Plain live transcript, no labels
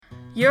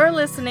You're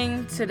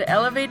listening to the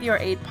Elevate Your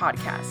 8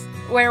 podcast,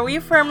 where we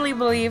firmly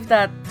believe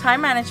that time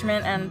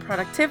management and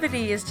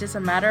productivity is just a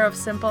matter of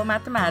simple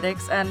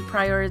mathematics and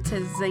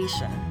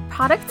prioritization.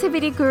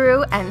 Productivity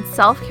guru and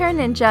self-care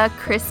ninja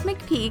Chris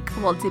McPeak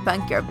will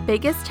debunk your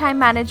biggest time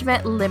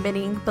management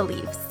limiting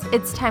beliefs.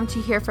 It's time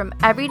to hear from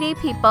everyday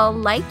people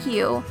like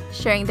you,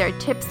 sharing their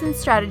tips and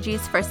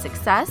strategies for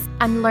success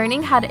and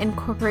learning how to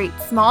incorporate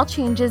small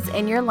changes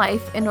in your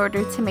life in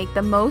order to make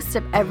the most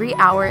of every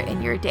hour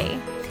in your day.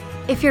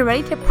 If you're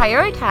ready to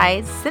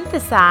prioritize,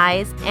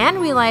 synthesize, and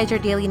realize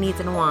your daily needs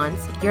and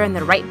wants, you're in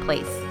the right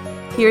place.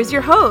 Here's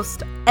your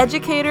host,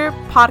 educator,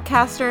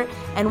 podcaster,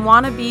 and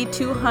wannabe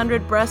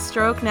 200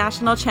 breaststroke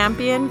national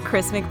champion,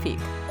 Chris McPeak.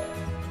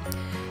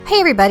 Hey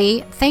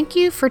everybody, thank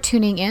you for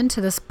tuning in to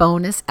this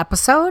bonus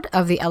episode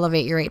of the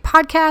Elevate Your 8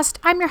 podcast.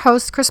 I'm your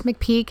host, Chris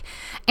McPeak,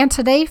 and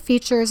today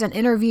features an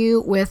interview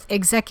with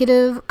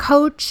executive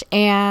coach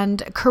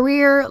and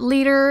career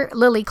leader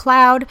LILLI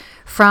Cloud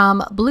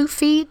from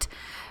Bluefeet.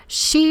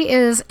 She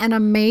is an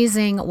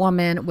amazing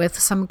woman with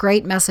some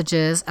great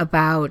messages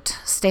about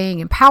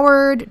staying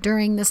empowered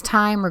during this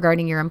time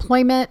regarding your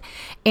employment.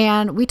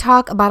 And we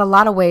talk about a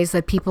lot of ways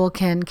that people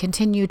can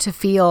continue to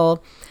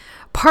feel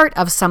part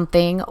of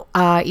something,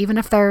 even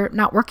if they're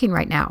not working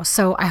right now.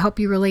 So I hope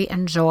you really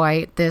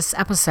enjoy this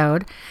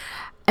episode.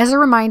 As a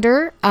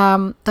reminder,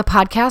 the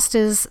podcast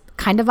is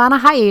kind of on a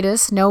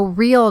hiatus, no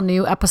real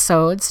new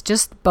episodes,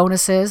 just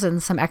bonuses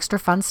and some extra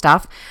fun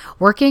stuff.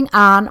 Working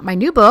on my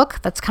new book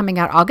that's coming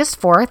out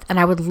August 4th, and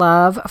I would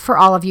love for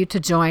all of you to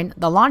join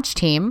the launch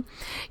team.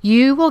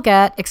 You will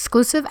get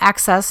exclusive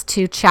access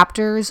to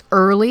chapters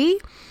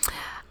early,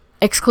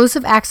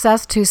 exclusive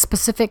access to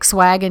specific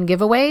swag and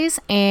giveaways,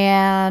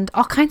 and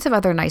all kinds of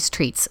other nice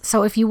treats.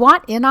 So if you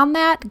want in on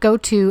that, go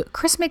to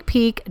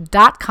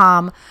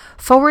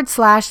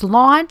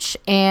chrismcpeak.com/launch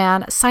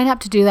and sign up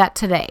to do that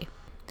today.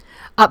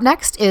 Up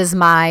next is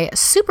my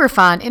super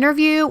fun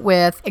interview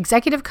with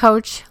executive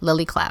coach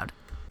LILLI Cloud.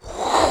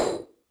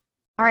 All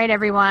right,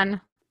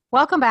 everyone.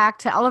 Welcome back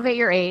to Elevate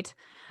Your 8.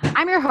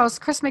 I'm your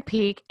host, Chris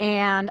McPeak,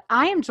 and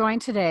I am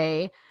joined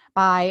today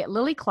by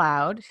LILLI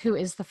Cloud, who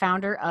is the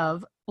founder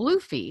of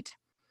Bluefeet.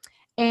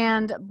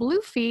 And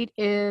Bluefeet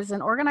is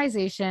an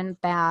organization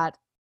that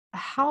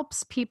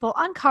helps people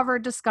uncover,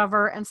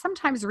 discover, and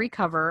sometimes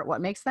recover what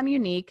makes them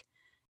unique,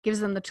 gives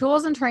them the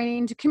tools and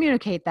training to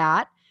communicate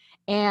that.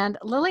 And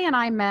LILLI and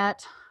I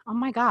met, oh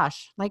my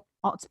gosh,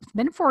 it's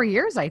been 4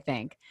 years, I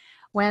think,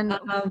 when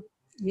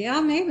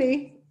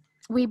maybe.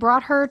 We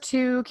brought her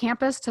to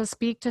campus to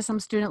speak to some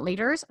student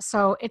leaders.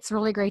 So it's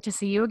really great to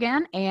see you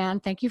again.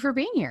 And thank you for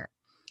being here.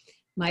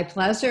 My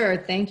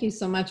pleasure. Thank you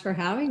so much for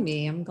having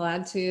me. I'm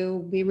glad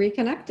to be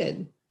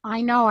reconnected.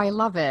 I know. I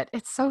love it.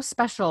 It's so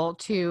special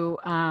to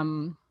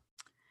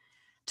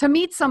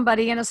meet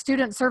somebody in a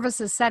student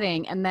services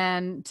setting and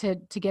then to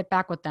get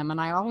back with them. And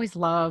I always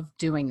love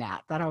doing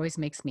that. That always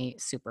makes me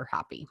super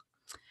happy.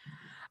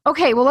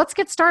 Okay, well, let's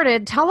get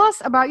started. Tell us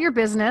about your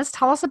business.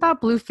 Tell us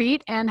about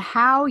Bluefeet and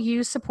how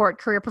you support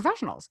career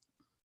professionals.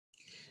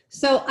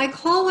 So I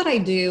call what I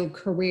do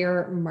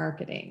career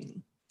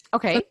marketing.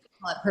 Okay. Some people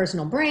call it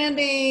personal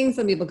branding.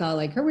 Some people call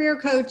it career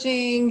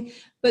coaching.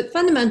 But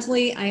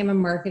fundamentally, I am a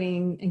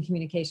marketing and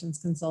communications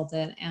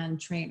consultant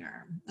and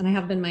trainer. And I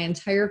have been my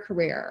entire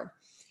career.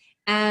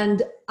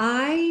 And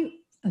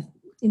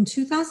in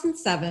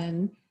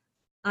 2007,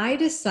 I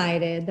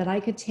decided that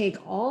I could take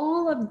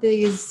all of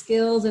these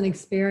skills and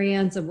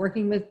experience of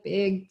working with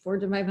big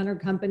Fortune 500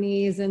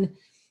 companies and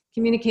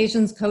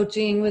communications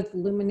coaching with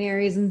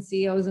luminaries and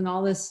CEOs and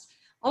all these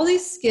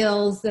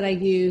skills that I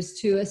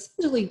use to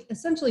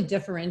essentially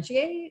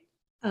differentiate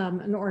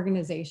an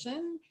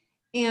organization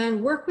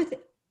and work with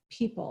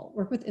people,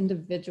 work with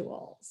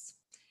individuals.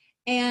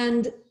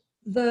 And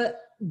the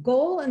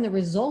goal and the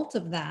result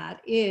of that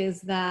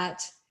is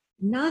that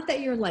not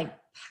that you're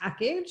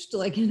packaged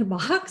in a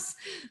box,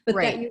 but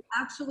right. That you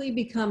actually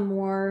become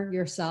more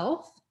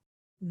yourself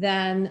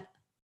than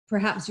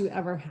perhaps you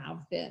ever have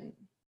been.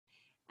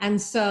 And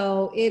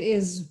so it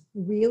is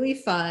really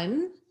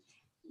fun,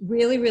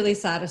 really, really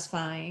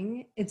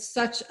satisfying. It's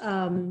such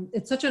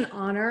an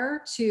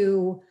honor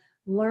to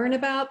learn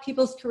about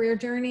people's career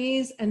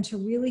journeys and to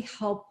really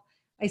help,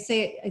 I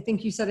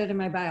think you said it in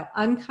my bio,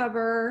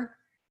 uncover,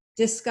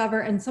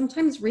 discover, and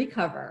sometimes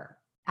recover.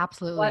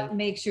 Absolutely. What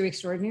makes you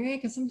extraordinary?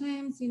 Because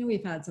sometimes,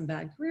 we've had some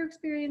bad career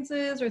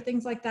experiences or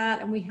things like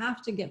that, and we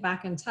have to get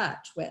back in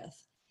touch with.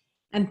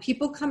 And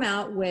people come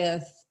out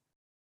with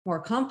more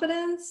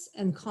confidence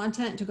and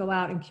content to go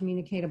out and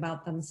communicate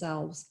about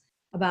themselves,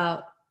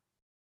 about,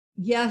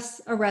 yes,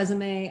 a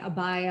resume, a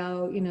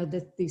bio,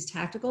 these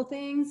tactical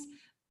things.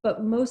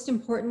 But most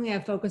importantly, I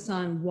focus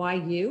on why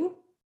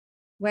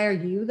are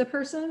you the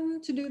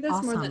person to do this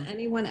Awesome. More than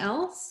anyone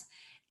else?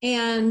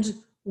 And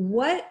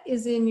what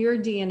is in your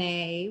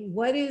DNA?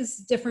 What is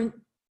different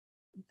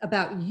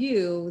about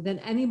you than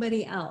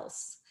anybody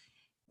else?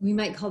 We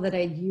might call that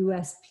a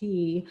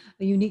USP,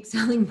 a unique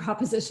selling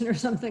proposition or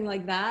something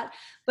like that.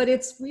 But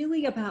it's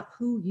really about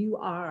who you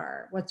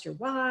are, what's your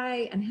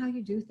why, and how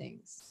you do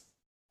things.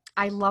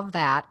 I love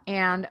that.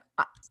 And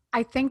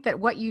I think that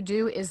what you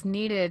do is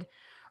needed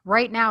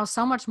right now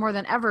so much more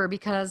than ever,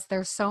 because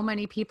there's so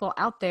many people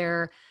out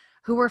there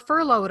who were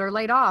furloughed or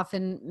laid off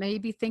and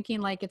maybe thinking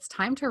like it's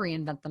time to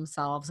reinvent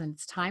themselves and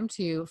it's time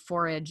to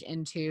forage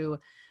into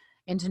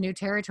new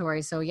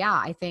territory. So yeah,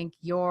 I think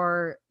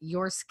your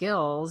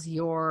skills,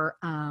 your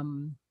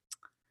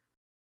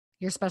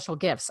special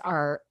gifts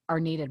are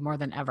needed more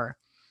than ever.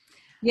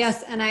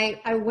 Yes, and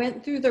I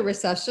went through the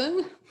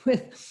recession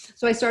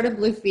so I started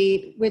Blue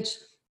Feet, which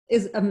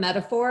is a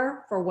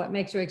metaphor for what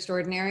makes you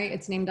extraordinary.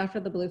 It's named after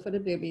the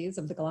blue-footed boobies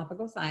of the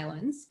Galapagos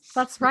Islands.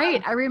 That's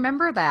right. I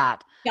remember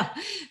that. Yeah,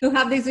 who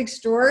have these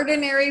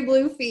extraordinary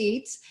blue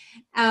feet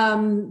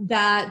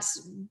that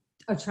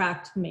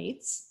attract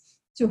mates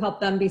to help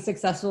them be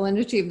successful and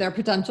achieve their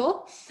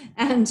potential.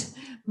 And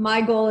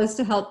my goal is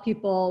to help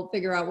people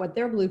figure out what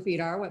their blue feet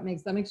are, what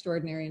makes them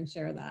extraordinary, and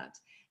share that.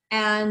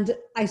 And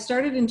I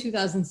started in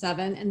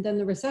 2007, and then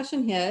the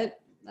recession hit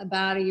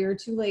about a year or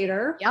two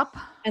later. Yep.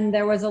 And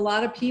there was a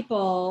lot of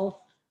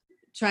people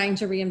trying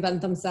to reinvent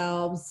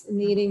themselves,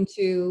 needing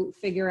to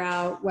figure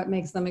out what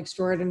makes them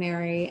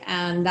extraordinary.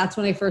 And that's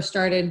when I first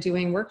started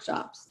doing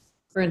workshops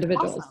for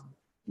individuals. Awesome.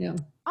 Yeah.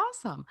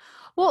 Awesome.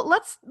 Well,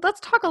 let's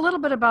talk a little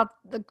bit about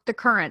the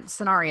current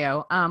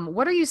scenario.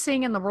 What are you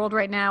seeing in the world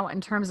right now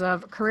in terms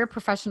of career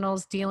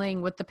professionals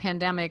dealing with the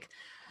pandemic,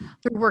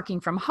 through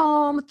working from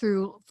home,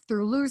 through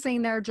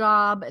losing their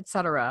job, et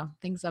cetera,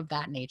 things of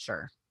that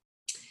nature?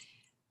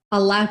 A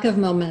lack of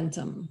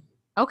momentum.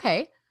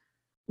 Okay.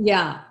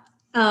 Yeah.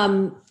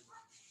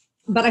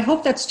 But I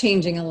hope that's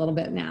changing a little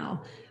bit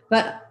now.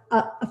 But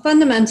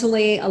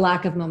fundamentally, a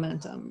lack of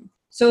momentum.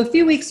 So a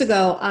few weeks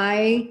ago,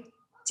 I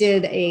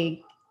did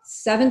a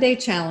 7-day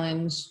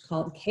challenge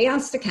called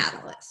Chaos to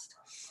Catalyst,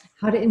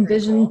 how to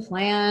envision,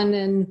 plan,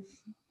 and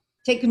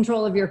take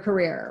control of your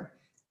career.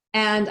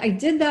 And I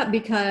did that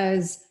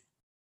because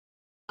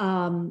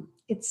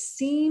it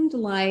seemed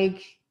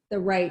like the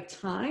right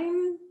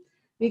time,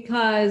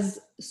 because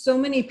so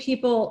many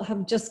people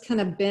have just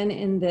kind of been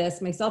in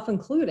this, myself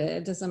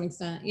included to some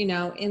extent,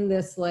 in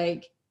this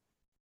like,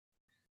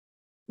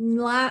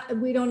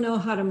 we don't know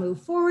how to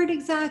move forward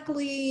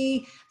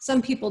exactly.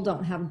 Some people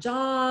don't have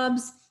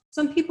jobs.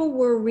 Some people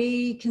were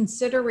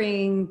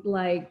reconsidering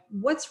like,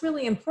 what's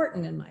really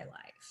important in my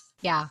life?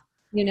 Yeah.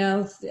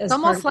 It's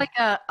almost like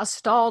a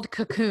stalled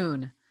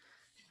cocoon.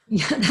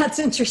 Yeah, that's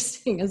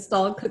interesting. A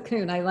stalled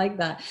cocoon. I like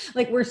that.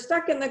 Like we're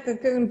stuck in the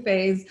cocoon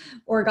phase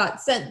or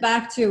got sent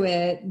back to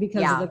it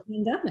because of the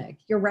pandemic.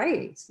 You're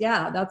right.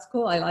 Yeah, that's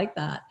cool. I like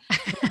that.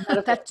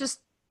 That just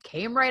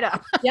came right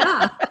up.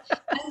 Yeah.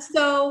 And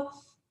so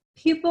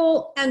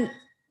people, and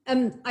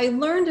I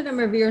learned a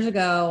number of years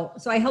ago,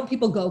 so I help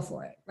people go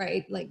for it,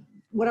 right? Like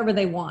whatever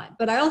they want.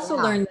 But I also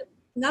learned that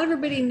not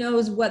everybody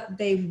knows what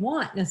they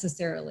want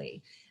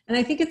necessarily. And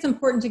I think it's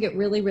important to get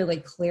really, really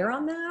clear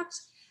on that.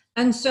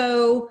 And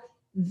so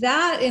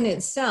that in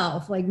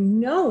itself, like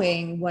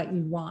knowing what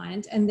you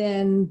want and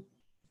then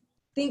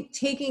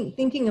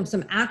thinking of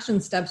some action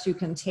steps you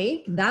can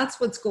take, that's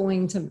what's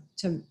going to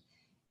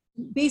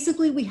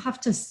basically, we have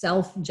to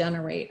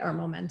self-generate our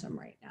momentum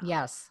right now.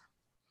 Yes.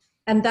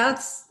 And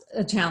that's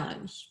a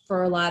challenge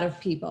for a lot of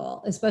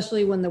people,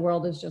 especially when the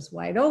world is just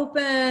wide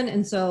open.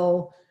 And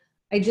so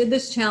I did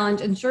this challenge,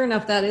 and sure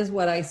enough, that is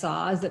what I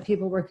saw, is that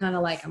people were kind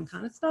of like, I'm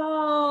kind of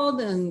stalled,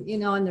 and,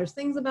 and there's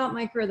things about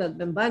my career that have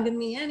been bugging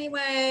me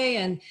anyway.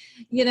 And,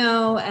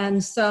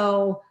 and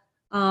so,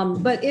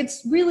 but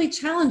it's really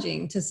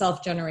challenging to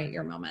self-generate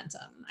your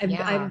momentum.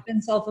 I've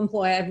been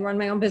self-employed. I've run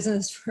my own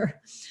business for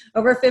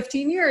over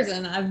 15 years,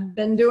 and I've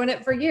been doing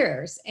it for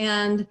years.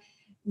 And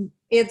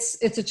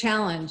it's a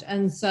challenge.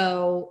 And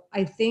so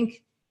I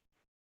think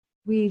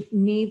we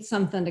need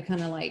something to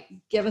kind of like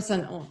give us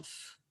an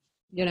oomph.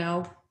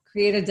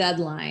 Create a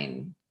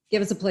deadline,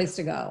 give us a place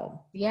to go.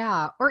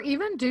 Yeah. Or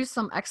even do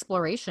some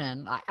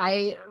exploration.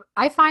 I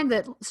find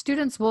that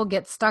students will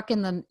get stuck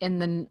in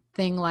the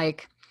thing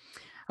like,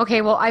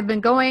 okay, well, I've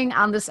been going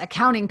on this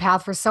accounting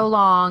path for so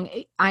long.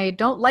 I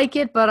don't like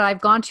it, but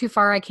I've gone too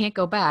far. I can't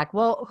go back.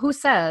 Well, who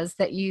says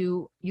that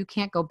you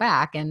can't go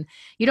back? And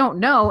you don't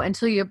know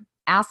until you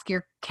ask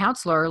your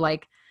counselor,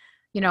 like,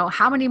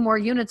 how many more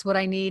units would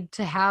I need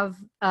to have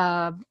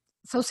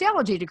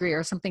sociology degree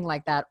or something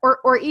like that,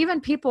 or even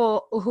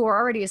people who are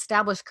already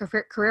established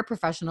career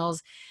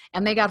professionals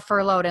and they got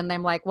furloughed and they're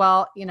like,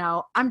 well,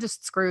 I'm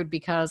just screwed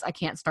because I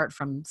can't start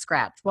from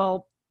scratch.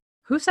 Well,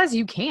 who says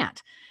you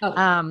can't?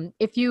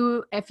 If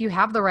you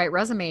have the right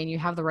resume and you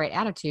have the right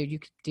attitude, you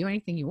can do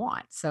anything you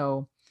want.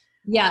 So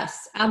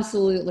yes,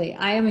 absolutely.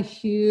 I am a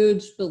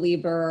huge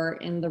believer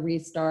in the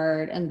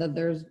restart and that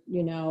there's,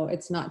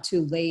 it's not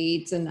too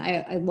late. And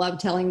I love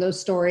telling those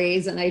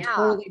stories, and I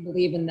totally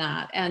believe in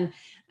that.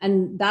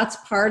 And that's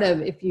part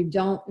of, if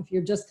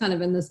you're just kind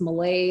of in this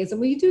malaise, and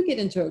we do get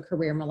into a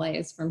career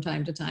malaise from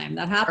time to time.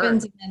 That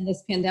happens. Sure. And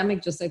this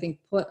pandemic just, I think,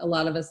 put a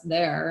lot of us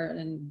there.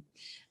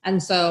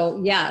 And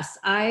so, yes,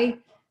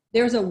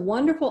 there's a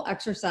wonderful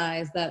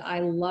exercise that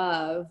I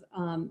love,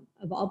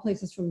 of all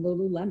places, from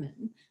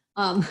Lululemon,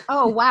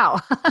 Oh, wow.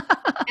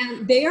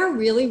 And they are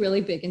really,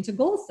 really big into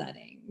goal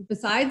setting.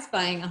 Besides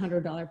buying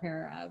 $100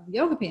 pair of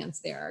yoga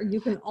pants there,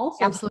 you can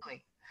also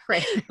Absolutely.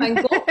 Right. find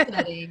goal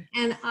setting.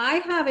 And I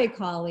have a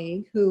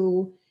colleague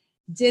who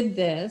did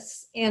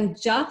this and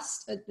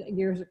just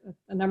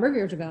a number of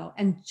years ago,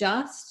 and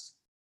just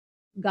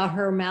got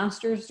her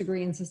master's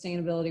degree in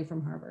sustainability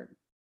from Harvard.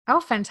 Oh,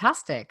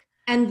 fantastic.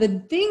 And the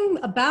thing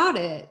about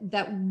it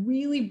that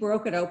really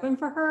broke it open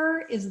for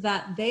her is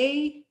that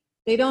they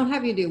don't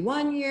have you do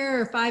 1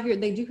 year or 5 years.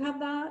 They do have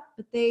that,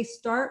 but they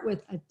start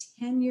with a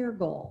 10-year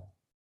goal.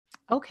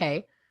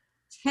 Okay.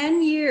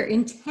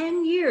 In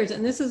 10 years.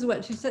 And this is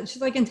what she said.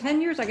 She's like, in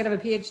 10 years, I could have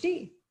a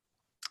PhD.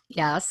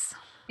 Yes.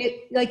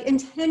 Like in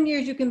 10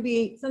 years, you can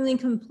be something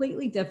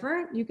completely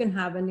different. You can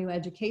have a new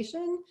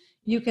education.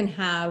 You can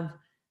have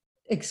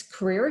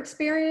career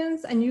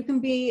experience, and you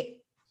can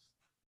be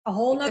a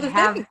whole nother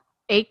thing.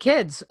 8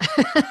 kids.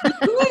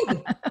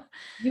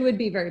 You would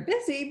be very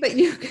busy, but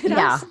you could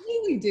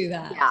absolutely do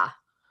that. Yeah.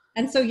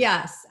 And so,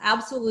 yes,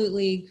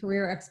 absolutely,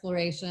 career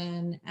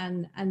exploration.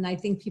 And I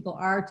think people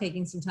are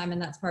taking some time,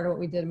 and that's part of what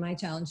we did in my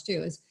challenge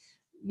too, is,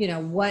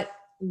 what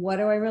do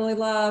I really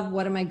love?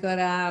 What am I good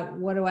at?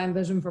 What do I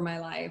envision for my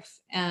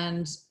life?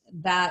 And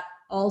that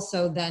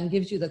also then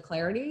gives you the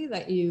clarity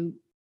that you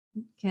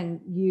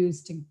can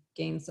use to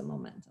gain some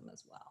momentum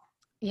as well.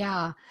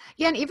 Yeah.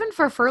 Yeah. And even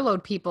for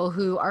furloughed people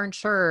who aren't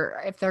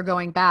sure if they're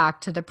going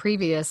back to the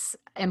previous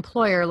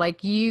employer,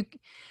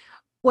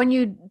 when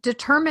you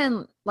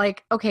determine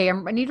like, okay, I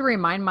need to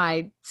remind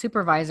my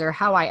supervisor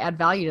how I add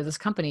value to this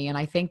company. And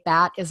I think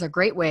that is a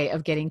great way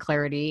of getting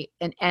clarity.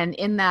 And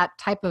in that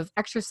type of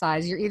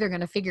exercise, you're either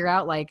going to figure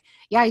out like,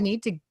 yeah, I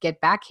need to get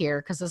back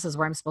here because this is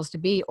where I'm supposed to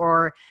be.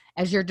 Or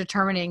as you're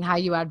determining how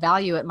you add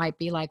value, it might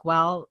be like,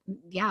 well,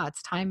 yeah,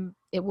 it's time.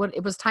 It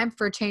was time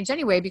for a change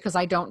anyway, because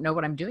I don't know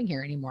what I'm doing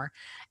here anymore.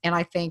 And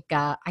I think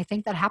that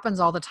happens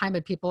all the time,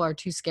 but people are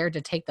too scared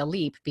to take the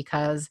leap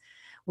because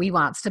we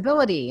want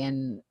stability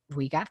and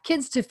we got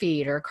kids to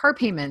feed or car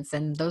payments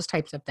and those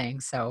types of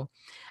things. So,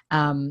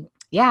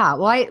 yeah.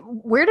 Well,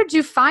 where did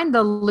you find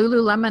the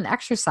Lululemon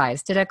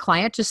exercise? Did a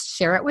client just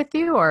share it with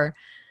you, or?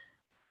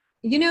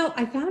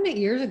 I found it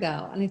years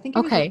ago, and I think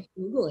I was just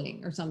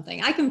Googling or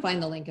something. I can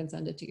find the link and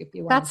send it to you if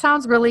you want. That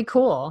sounds really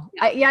cool.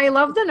 Yeah. I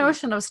love the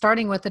notion of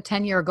starting with a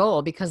 10-year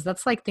goal, because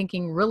that's like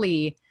thinking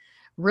really,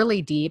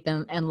 really deep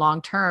and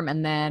long-term.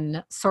 And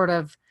then sort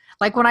of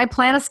like when I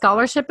plan a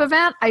scholarship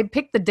event, I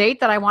pick the date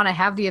that I want to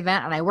have the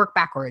event and I work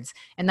backwards.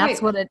 And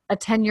that's what a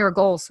 10-year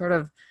goal sort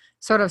of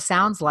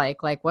sounds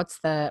like. Like what's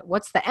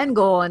the end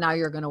goal? And now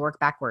you're going to work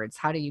backwards.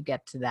 How do you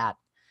get to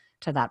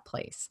that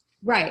place?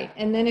 Right.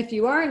 And then if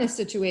you are in a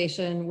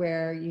situation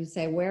where you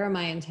say, where am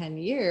I in 10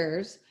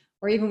 years?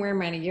 Or even where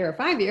am I in a year or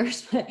 5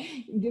 years? But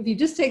if you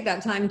just take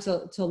that time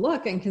to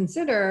look and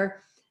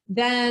consider,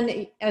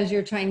 then as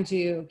you're trying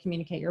to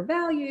communicate your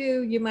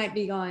value, you might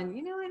be going,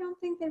 I don't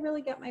think they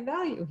really get my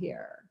value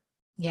here.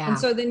 Yeah. And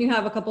so then you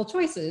have a couple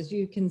choices.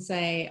 You can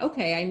say,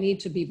 okay, I need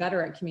to be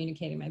better at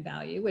communicating my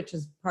value, which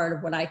is part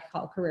of what I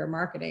call career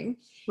marketing.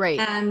 Right.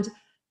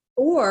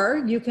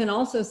 Or you can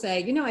also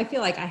say, I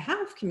feel like I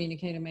have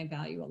communicated my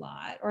value a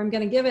lot, or I'm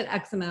going to give it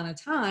X amount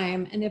of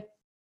time. And if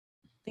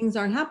things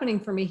aren't happening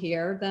for me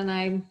here, then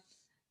I'm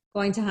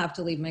going to have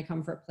to leave my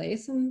comfort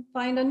place and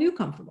find a new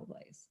comfortable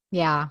place.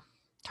 Yeah,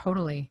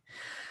 totally.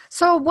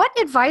 So what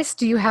advice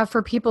do you have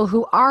for people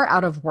who are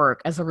out of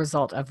work as a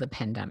result of the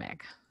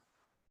pandemic?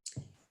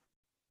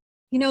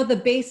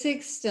 The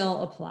basics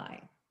still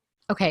apply.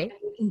 Okay.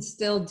 You can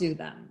still do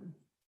them.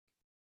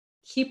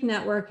 Keep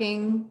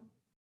networking,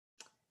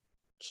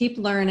 keep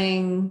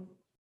learning,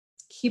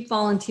 keep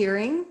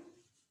volunteering.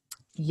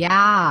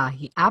 Yeah,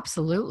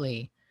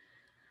 absolutely.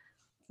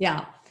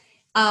 Yeah.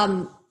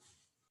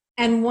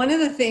 And one of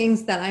the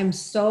things that I'm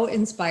so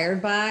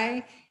inspired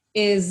by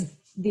is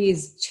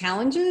these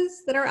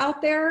challenges that are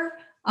out there.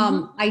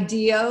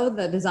 IDEO,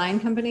 the design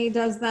company,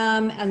 does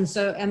them. And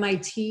so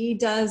MIT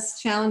does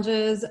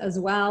challenges as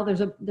well.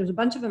 There's a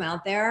bunch of them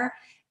out there.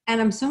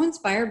 And I'm so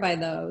inspired by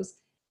those.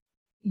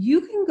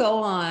 You can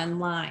go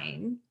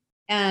online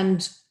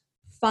and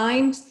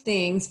find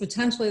things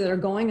potentially that are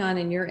going on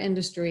in your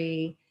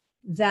industry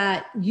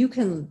that you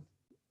can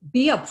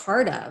be a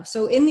part of.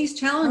 So in these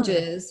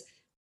challenges,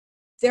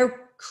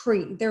 they're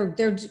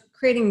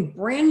creating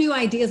brand new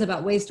ideas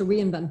about ways to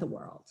reinvent the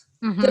world.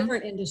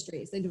 Different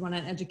industries. They did one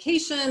on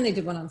education, they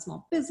did one on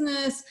small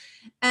business,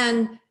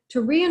 and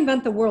to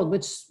reinvent the world,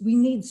 which we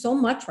need so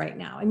much right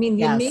now. I mean,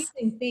 the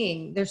amazing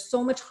thing, there's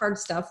so much hard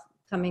stuff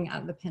coming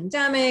out of the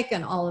pandemic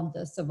and all of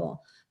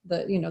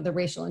the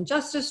racial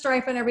injustice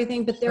strife and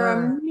everything, but there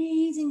are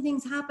amazing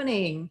things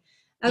happening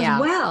as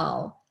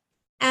well.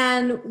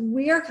 And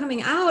we are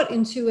coming out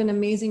into an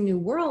amazing new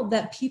world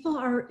that people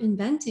are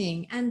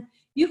inventing. And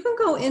you can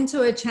go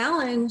into a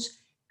challenge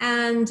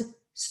and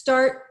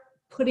start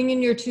putting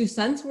in your 2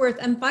 cents worth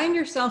and find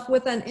yourself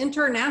with an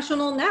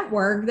international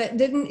network that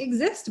didn't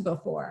exist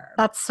before.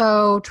 That's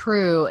so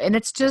true. And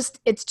it's just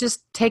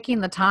taking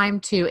the time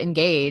to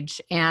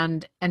engage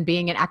and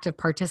being an active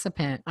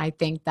participant. I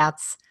think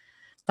that's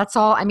That's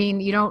all. I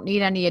mean, you don't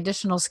need any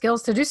additional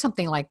skills to do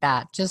something like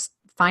that. Just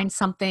find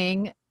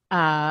something,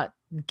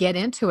 get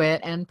into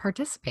it and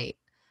participate.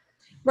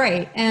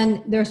 Right.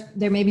 And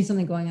there may be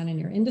something going on in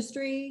your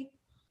industry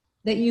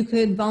that you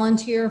could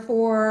volunteer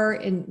for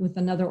with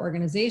another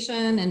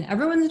organization, and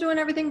everyone's doing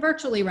everything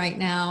virtually right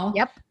now.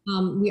 Yep.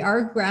 We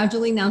are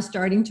gradually now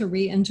starting to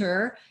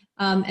re-enter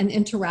and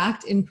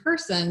interact in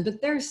person, but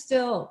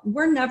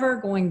we're never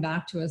going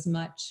back to as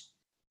much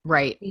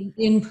right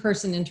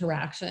in-person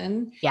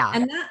interaction. Yeah.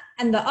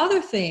 And the other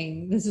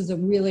thing, this is a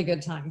really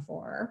good time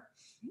for,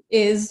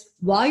 is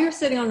while you're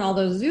sitting on all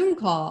those Zoom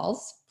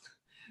calls,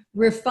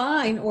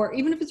 refine, or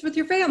even if it's with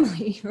your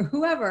family or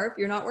whoever, if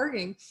you're not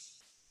working,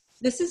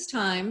 this is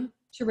time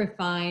to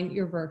refine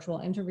your virtual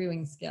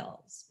interviewing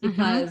skills,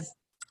 because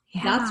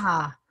that's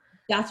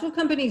what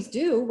companies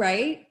do,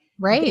 right?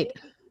 Right.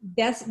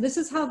 This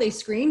is how they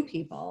screen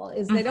people,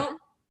 is they don't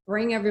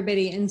bring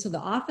everybody into the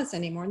office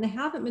anymore. And they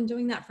haven't been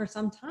doing that for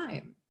some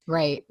time.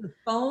 Right. It's a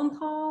phone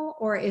call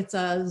or it's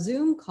a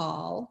Zoom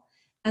call.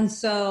 And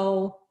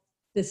so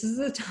this is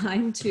the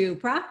time to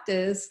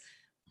practice,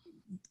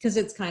 because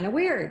it's kind of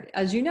weird,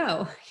 as you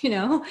know.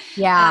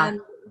 Yeah. And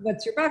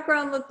what's your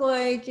background look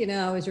like?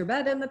 Is your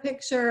bed in the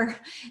picture?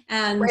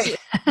 And right.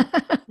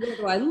 where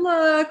do I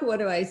look? What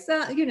do I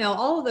say?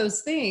 All of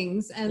those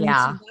things. And so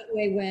that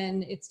way,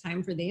 when it's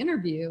time for the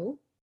interview,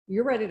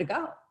 you're ready to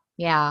go.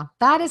 Yeah,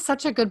 that is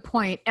such a good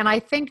point. And I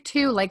think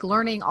too, like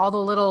learning all the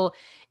little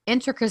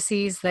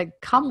intricacies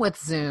that come with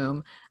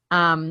Zoom.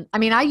 I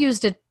mean, I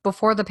used it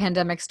before the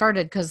pandemic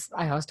started because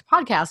I host a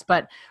podcast,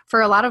 but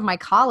for a lot of my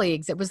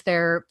colleagues, it was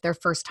their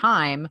first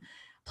time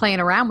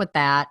playing around with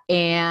that.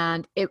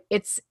 And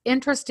it's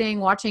interesting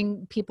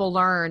watching people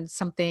learn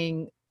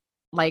something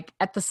like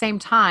at the same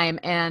time.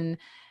 And,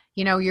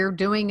 you're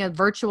doing a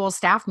virtual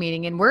staff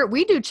meeting, and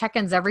we do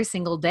check-ins every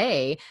single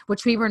day,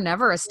 which we were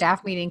never a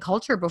staff meeting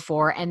culture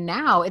before. And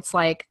now it's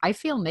like, I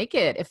feel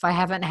naked if I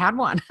haven't had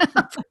one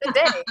for the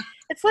day.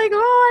 It's like,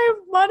 I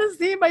want to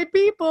see my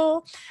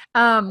people.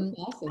 Awesome.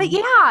 But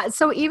yeah,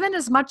 so even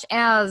as much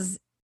as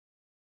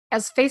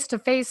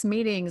face-to-face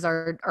meetings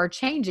are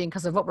changing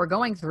because of what we're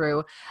going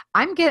through,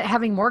 I'm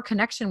having more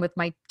connection with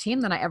my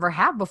team than I ever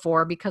have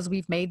before, because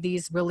we've made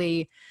these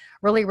really,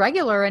 really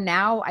regular. And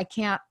now I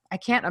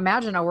can't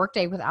imagine a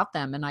workday without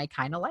them. And I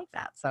kind of like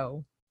that.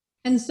 So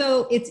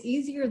it's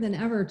easier than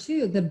ever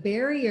too. The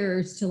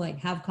barriers to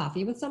have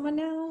coffee with someone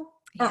now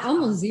are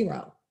almost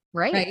zero.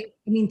 Right.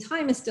 I mean,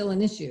 time is still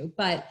an issue,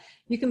 but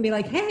you can be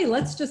like, hey,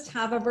 let's just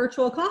have a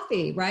virtual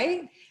coffee.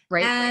 Right.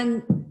 Right.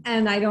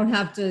 And I don't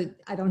have to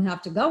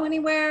go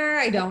anywhere.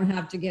 I don't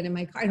have to get in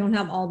my car. I don't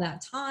have all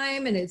that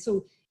time. And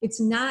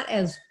it's not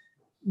as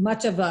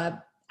much of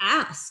a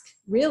ask,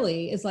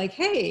 really. It's like,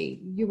 hey,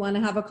 you want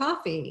to have a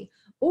coffee?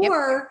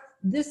 Or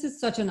this is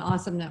such an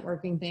awesome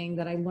networking thing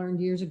that I learned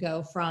years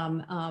ago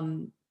from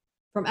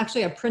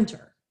actually a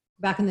printer.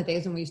 Back in the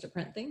days when we used to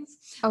print things.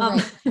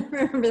 Right.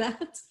 Remember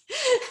that?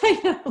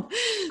 I know.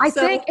 I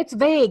think it's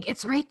vague.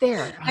 It's right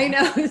there. I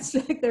know it's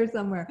back there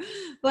somewhere.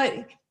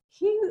 But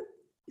he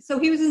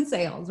was in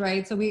sales,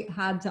 right? So we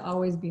had to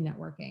always be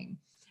networking.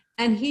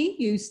 And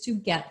he used to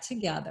get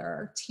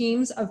together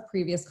teams of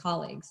previous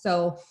colleagues.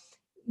 So,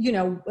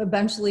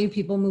 eventually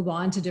people move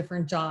on to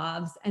different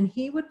jobs, and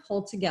he would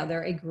pull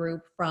together a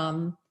group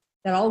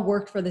that all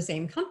worked for the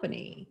same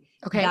company.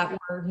 Okay. That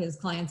were his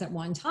clients at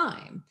one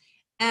time.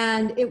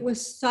 And it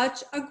was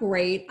such a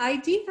great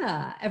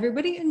idea.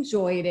 Everybody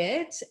enjoyed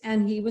it.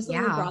 And he was the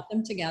one who brought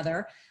them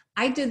together.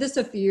 I did this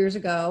a few years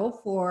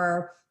ago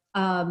for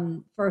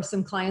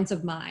some clients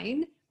of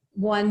mine.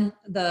 One,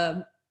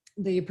 the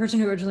person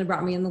who originally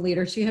brought me in, the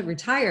leader, she had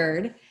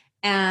retired,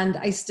 and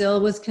I still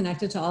was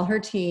connected to all her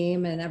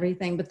team and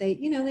everything, but they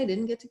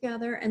didn't get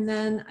together. And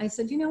then I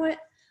said, you know what,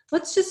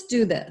 let's just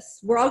do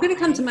this. We're all going to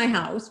come to my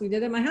house. We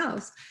did it at my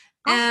house.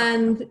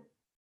 Awesome.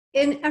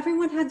 And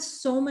everyone had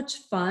so much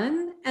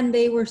fun, and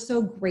they were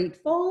so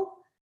grateful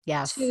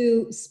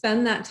to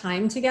spend that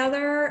time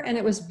together. And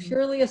it was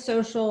purely a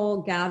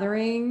social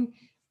gathering,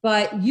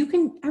 but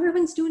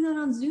everyone's doing it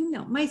on Zoom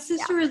now. My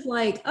sister is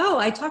like, oh,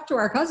 I talked to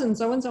our cousin,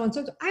 so-and-so and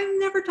so. I've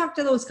never talked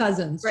to those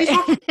cousins. Right.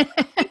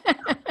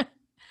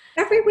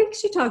 Every week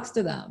she talks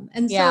to them.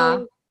 And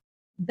so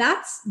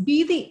that's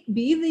be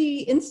the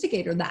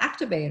instigator, the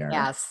activator.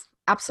 Yes,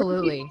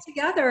 absolutely.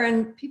 Together,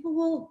 and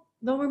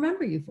they'll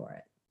remember you for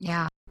it.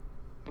 Yeah.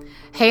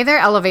 Hey there,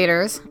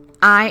 elevators.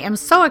 I am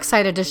so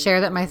excited to share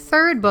that my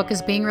third book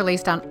is being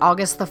released on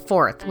August the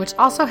 4th, which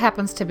also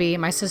happens to be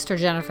my sister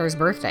Jennifer's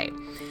birthday.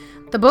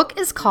 The book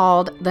is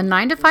called The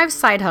 9-to-5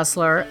 Side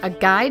Hustler, A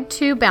Guide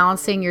to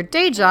Balancing Your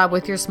Day Job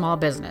with Your Small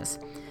Business.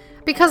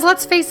 Because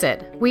let's face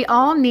it, we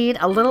all need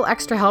a little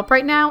extra help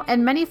right now,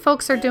 and many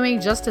folks are doing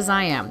just as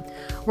I am,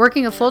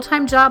 working a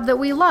full-time job that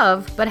we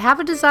love, but have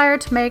a desire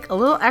to make a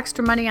little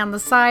extra money on the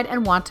side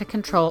and want to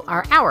control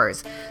our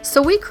hours.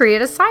 So we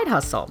create a side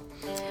hustle.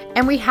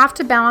 And we have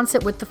to balance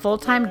it with the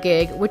full-time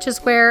gig, which is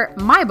where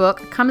my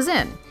book comes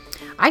in.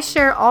 I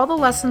share all the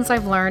lessons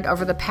I've learned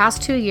over the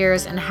past 2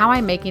 years and how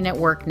I'm making it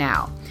work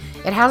now.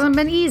 It hasn't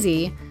been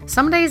easy,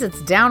 Some days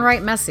it's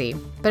downright messy,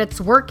 but it's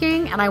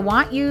working, and I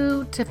want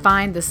you to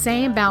find the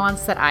same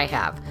balance that I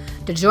have.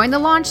 To join the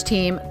launch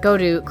team, go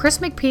to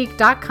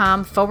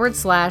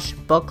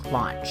chrismcpeak.com/book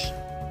launch.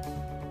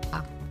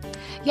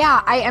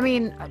 Yeah, I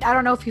mean, I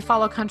don't know if you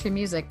follow country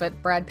music, but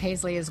Brad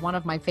Paisley is one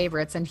of my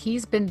favorites, and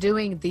he's been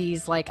doing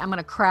these, like, I'm going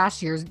to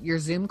crash your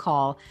Zoom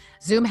call,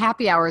 Zoom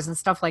happy hours and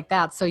stuff like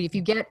that. So if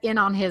you get in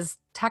on his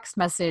text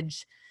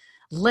message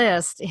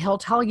list, he'll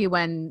tell you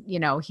when,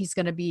 he's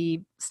going to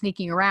be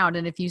sneaking around.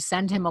 And if you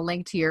send him a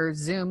link to your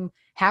Zoom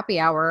happy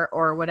hour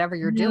or whatever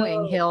you're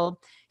doing, he'll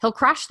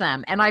crush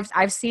them. And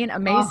I've seen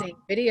amazing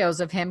videos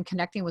of him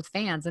connecting with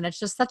fans, and it's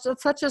just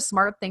such a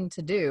smart thing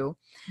to do.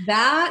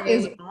 That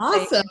is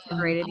awesome.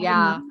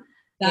 Yeah.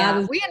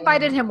 We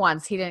invited him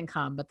once. He didn't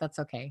come, but that's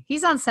okay.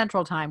 He's on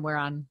Central Time. We're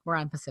on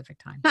Pacific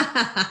Time.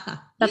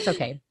 That's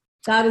okay.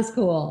 That is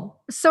cool.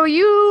 So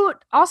you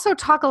also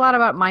talk a lot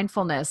about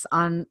mindfulness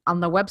on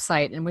the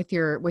website and with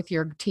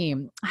your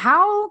team.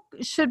 How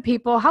could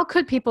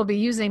people be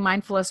using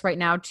mindfulness right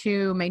now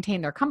to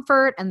maintain their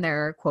comfort and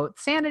their, quote,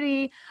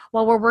 sanity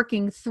while we're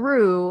working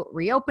through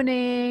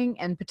reopening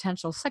and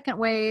potential second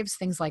waves,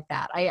 things like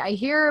that? I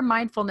hear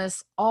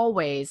mindfulness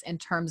always in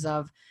terms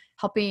of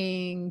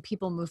helping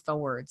people move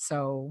forward.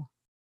 So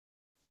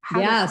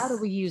how do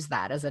we use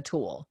that as a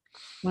tool?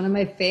 One of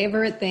my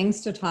favorite things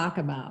to talk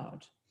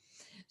about.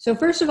 So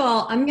first of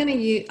all, I'm going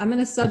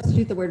to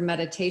substitute the word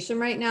meditation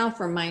right now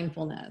for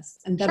mindfulness.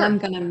 And then I'm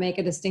going to make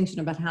a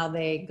distinction about how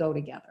they go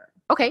together.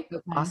 Okay.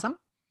 Awesome.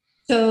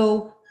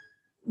 So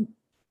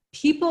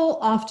people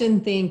often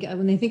think,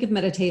 when they think of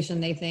meditation,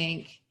 they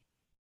think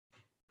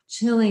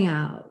chilling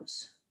out,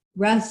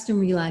 rest and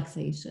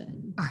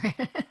relaxation,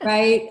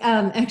 right?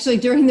 Actually,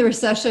 during the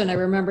recession, I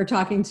remember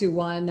talking to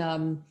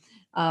one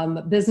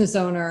business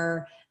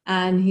owner,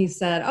 and he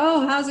said,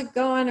 "Oh, how's it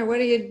going? Or what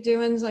are you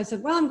doing?" So I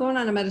said, "Well, I'm going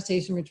on a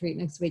meditation retreat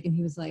next week." And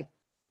he was like,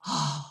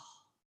 "Oh,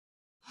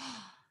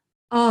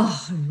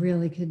 I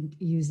really could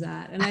use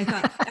that." And I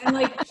thought,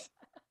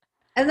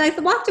 and I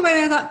walked away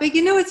and I thought, but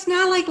it's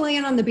not like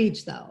laying on the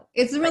beach though.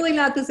 It's really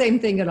not the same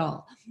thing at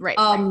all. Right.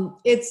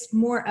 It's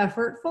more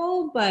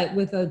effortful, but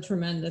with a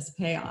tremendous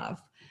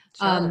payoff.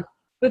 Sure.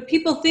 But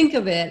people think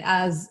of it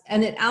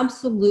and it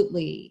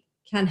absolutely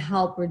can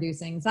help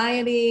reduce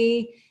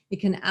anxiety. It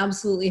can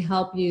absolutely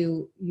help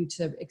you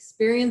to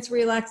experience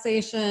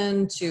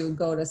relaxation, to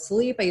go to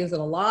sleep. I use it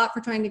a lot for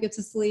trying to get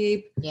to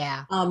sleep.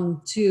 Yeah.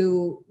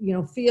 To,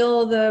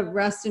 feel the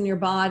rest in your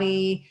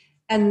body.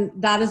 And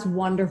that is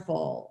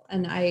wonderful.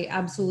 And I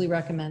absolutely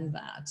recommend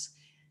that.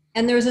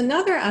 And there's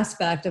another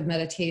aspect of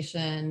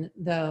meditation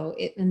though,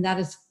 and that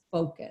is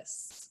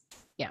focus.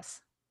 Yes.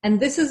 And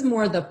this is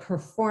more the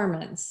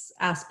performance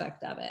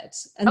aspect of it.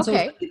 And so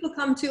some people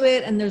come to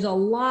it, and there's a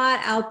lot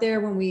out there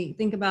when we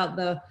think about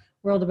the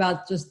world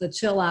about just the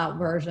chill out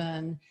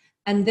version.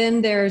 And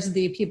then there's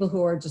the people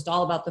who are just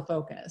all about the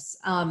focus.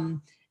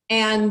 And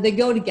they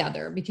go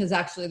together because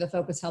actually the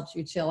focus helps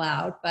you chill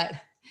out.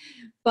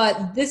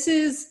 But this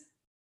is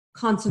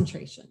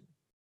concentration.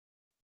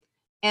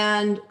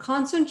 And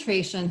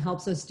concentration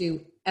helps us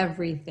do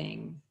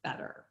everything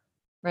better,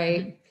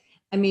 right? Mm-hmm.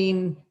 I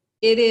mean,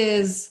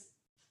 it's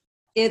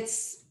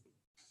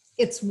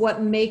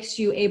what makes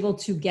you able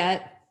to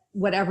get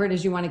whatever it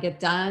is you want to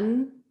get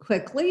done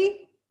quickly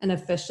and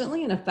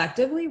efficiently and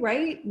effectively,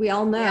 right? We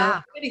all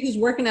know, Anybody who's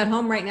working at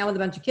home right now with a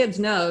bunch of kids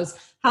knows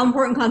how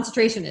important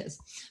concentration is,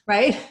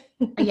 right?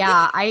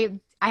 Yeah,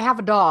 I have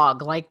a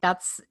dog. Like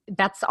that's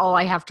all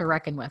I have to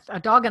reckon with. A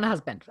dog and a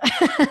husband.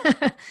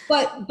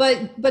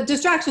 but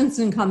distractions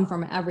can come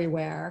from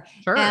everywhere.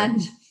 Sure.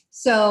 And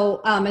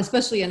so,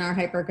 especially in our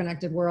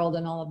hyper-connected world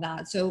and all of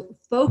that. So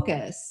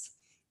focus,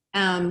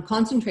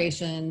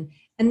 concentration.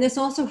 And this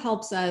also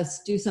helps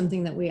us do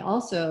something that we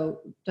also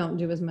don't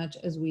do as much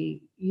as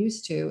we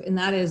used to. And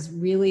that is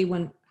really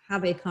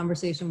have a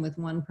conversation with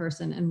one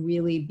person and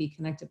really be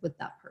connected with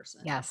that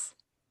person. Yes.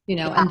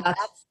 And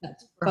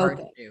that's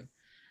focus.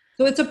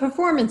 So it's a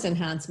performance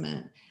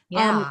enhancement.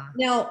 Yeah.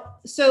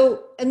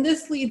 And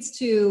this leads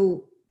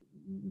to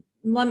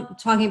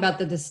talking about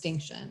the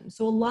distinction.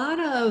 So a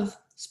lot of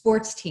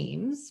sports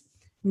teams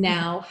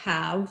now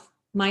have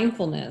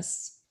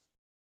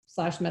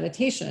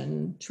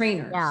mindfulness/meditation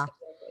trainers. Yeah.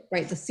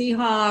 Right. The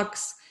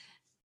Seahawks,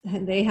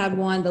 they had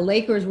one. The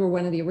Lakers were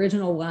one of the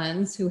original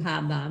ones who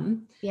had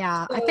them.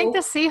 Yeah. So, I think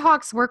the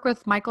Seahawks work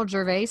with Michael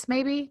Gervais,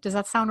 maybe. Does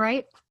that sound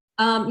right?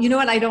 You know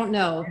what? I don't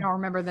know. I don't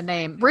remember the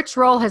name. Rich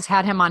Roll has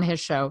had him on his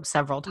show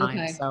several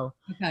times.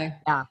 Okay.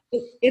 Yeah.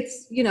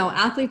 It's,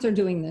 athletes are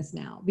doing this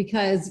now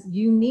because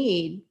you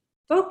need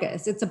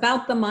focus. It's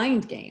about the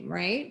mind game,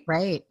 right?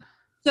 Right.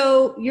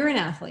 So you're an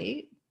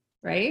athlete,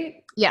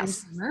 right?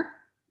 Yes.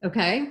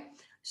 Okay.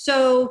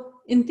 So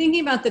in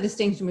thinking about the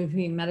distinction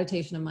between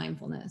meditation and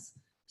mindfulness,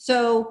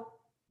 so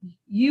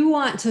you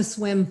want to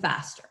swim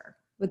faster.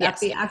 Would that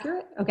be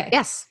accurate? Okay.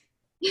 Yes.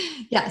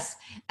 Yes.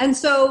 And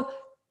so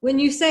when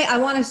you say, I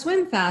want to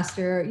swim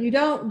faster, you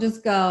don't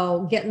just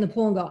go get in the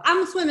pool and go,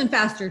 I'm swimming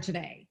faster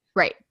today.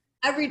 Right.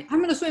 I'm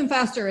going to swim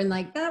faster. And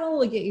that'll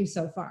only get you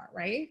so far.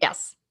 Right.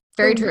 Yes.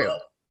 Very true.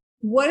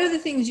 what are the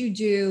things you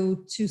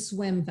do to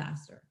swim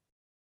faster?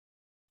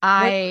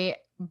 I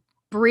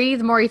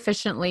breathe more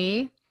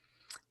efficiently.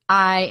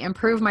 I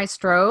improve my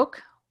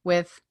stroke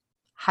with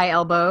high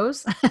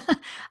elbows.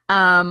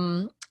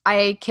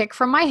 I kick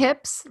from my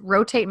hips,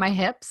 rotate my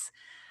hips.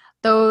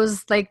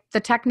 Those, like the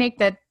technique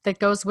that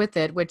goes with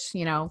it, which,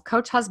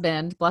 Coach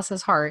Husband, bless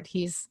his heart,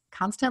 he's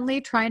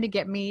constantly trying to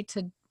get me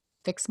to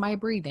fix my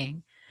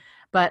breathing.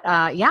 But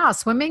yeah,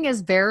 swimming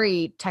is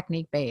very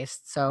technique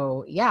based.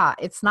 So yeah,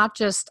 it's not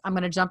just I'm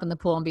going to jump in the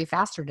pool and be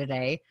faster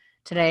today.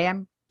 Today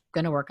I'm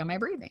going to work on my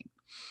breathing.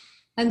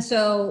 And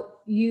so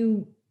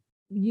you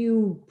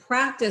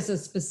practice a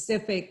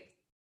specific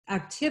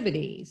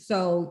activity.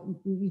 So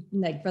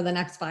like for the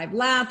next 5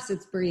 laps,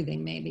 it's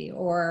breathing maybe,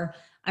 or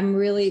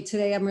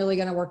today I'm really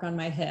going to work on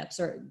my hips,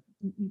 or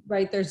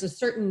right. There's a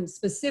certain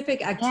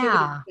specific activity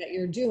that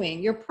you're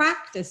doing. You're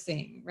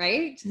practicing,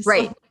 right?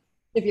 Right. So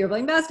if you're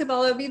playing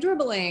basketball, it'll be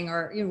dribbling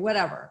or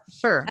whatever.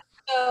 Sure. And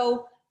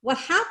so what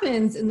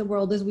happens in the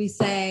world is we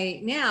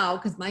say now,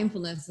 because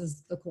mindfulness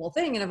is the cool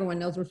thing and everyone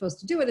knows we're supposed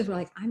to do it, is we're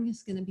like, I'm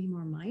just going to be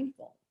more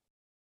mindful,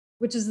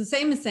 which is the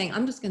same as saying,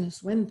 I'm just going to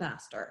swim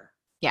faster.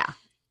 Yeah.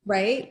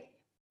 Right.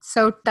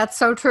 So that's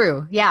so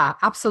true. Yeah,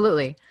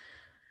 absolutely.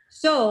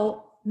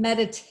 So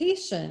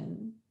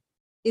meditation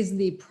is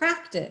the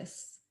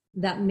practice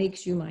that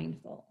makes you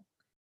mindful.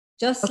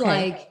 Just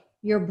like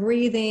your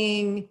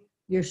breathing,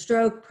 your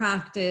stroke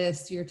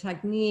practice, your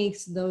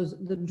techniques,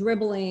 the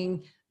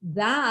dribbling,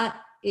 that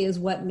is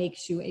what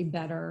makes you a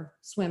better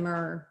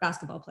swimmer,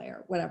 basketball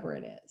player, whatever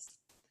it is.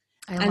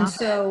 And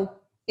so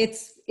they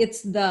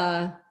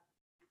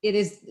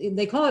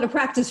call it a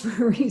practice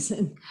for a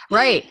reason.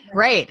 Right.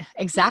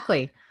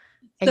 Exactly.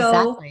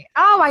 Exactly.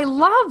 I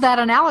love that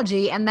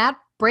analogy. And that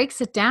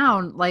breaks it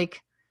down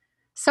like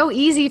so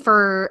easy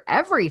for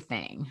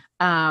everything.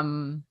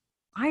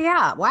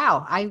 Yeah.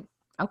 Wow.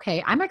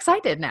 I'm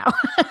excited now.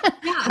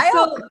 Yeah.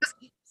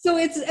 So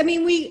it's, I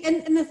mean,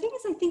 and the thing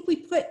is, I think we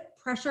put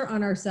pressure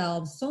on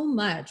ourselves so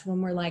much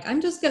when we're like, I'm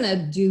just going to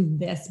do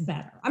this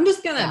better. I'm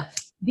just going to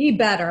be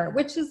better,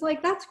 which is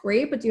like, that's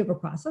great. But do you have a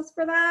process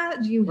for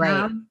that? Do you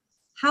have,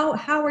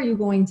 how are you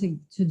going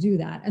to do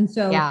that? And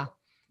so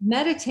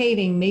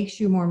meditating makes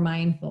you more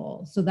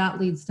mindful. So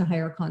that leads to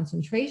higher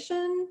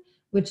concentration,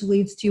 which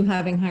leads to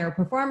having higher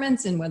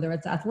performance in whether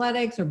it's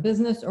athletics or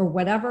business or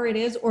whatever it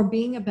is, or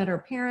being a better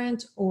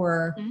parent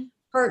or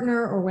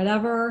partner or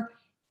whatever.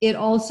 It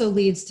also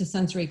leads to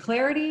sensory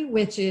clarity,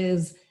 which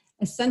is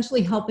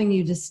essentially helping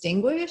you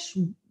distinguish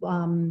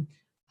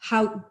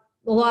how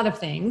a lot of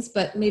things,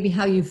 but maybe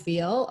how you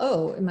feel.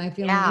 Oh, am I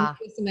feeling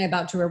anxious? Am I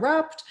about to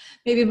erupt?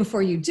 Maybe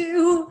before you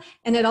do.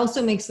 And it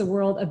also makes the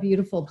world a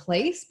beautiful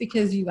place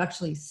because you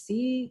actually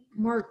see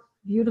more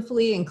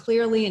beautifully and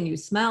clearly, and you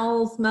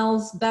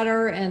smells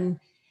better. And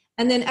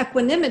then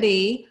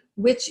equanimity,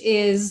 which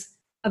is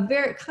a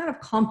very kind of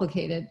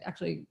complicated.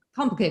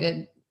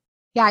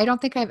 Yeah, I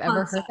don't think I've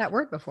ever heard that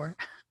word before.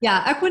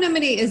 Yeah,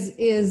 equanimity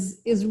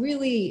is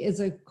really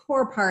a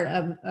core part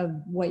of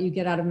what you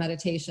get out of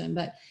meditation.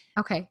 But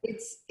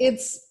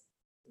it's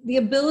the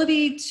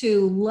ability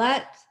to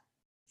let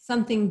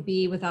something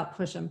be without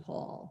push and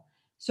pull.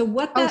 So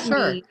what that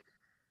means,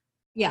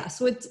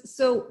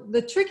 so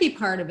the tricky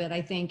part of it,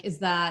 I think, is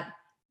that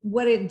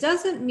what it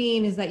doesn't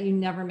mean is that you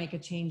never make a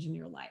change in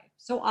your life.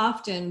 So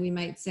often we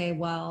might say,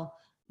 well,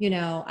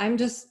 I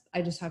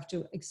just have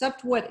to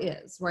accept what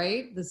is,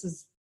 right? This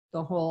is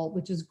the whole,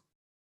 which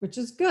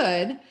is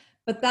good,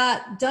 but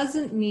that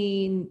doesn't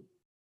mean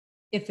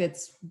if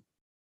it's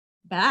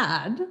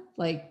bad,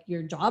 like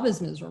your job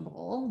is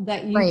miserable,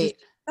 that you just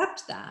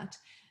accept that.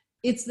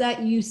 It's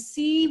that you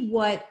see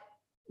what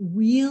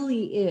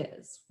really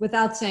is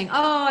without saying,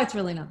 oh, it's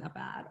really not that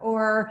bad,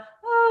 or,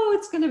 oh,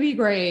 it's going to be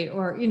great.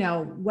 Or,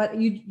 what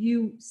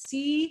you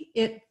see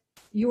it,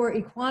 you're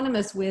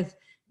equanimous with,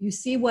 you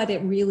see what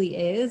it really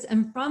is.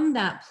 And from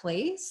that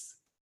place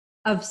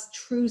of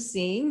true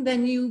seeing,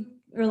 then you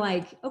are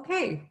like,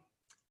 okay,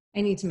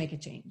 I need to make a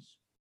change,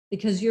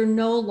 because you're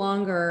no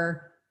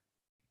longer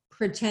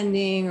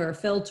pretending or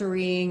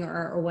filtering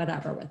or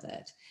whatever with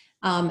it.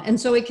 And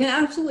so it can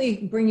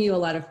absolutely bring you a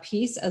lot of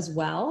peace as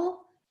well,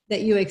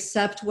 that you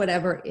accept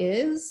whatever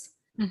is.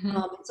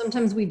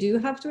 Sometimes we do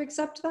have to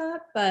accept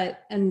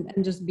that, and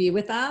just be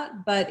with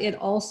that, but it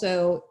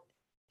also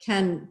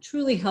can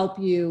truly help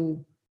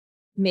you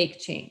make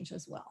change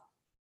as well.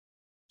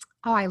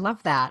 Oh, I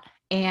love that.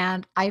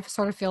 And I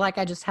sort of feel like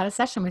I just had a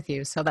session with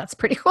you. So that's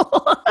pretty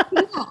cool.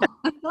 Yeah,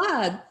 I'm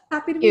glad.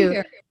 Happy to be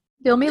here.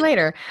 Bill me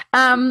later.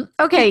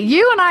 Okay.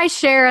 You and I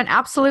share an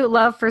absolute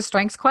love for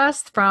Strengths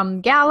Quest, from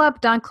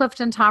Gallup, Don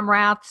Clifton, Tom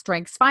Rath,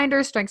 Strengths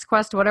Finder, Strengths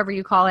Quest, whatever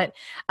you call it.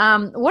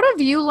 What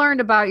have you learned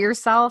about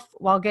yourself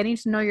while getting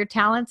to know your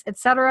talents,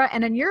 etc.?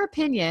 And in your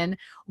opinion,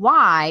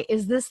 why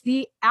is this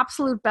the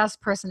absolute best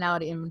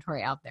personality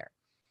inventory out there?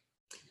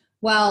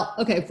 Well,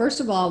 okay. First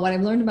of all, what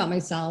I've learned about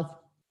myself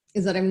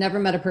is that I've never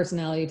met a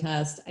personality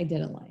test I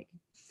didn't like.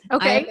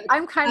 Okay.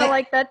 I'm kind of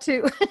like that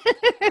too.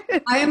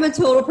 I am a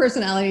total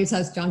personality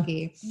test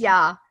junkie.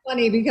 Yeah.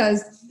 Funny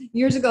because,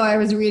 years ago, I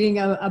was reading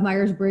a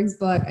Myers-Briggs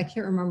book. I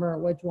can't remember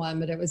which one,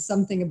 but it was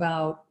something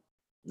about,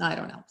 I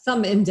don't know,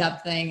 some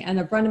in-depth thing. And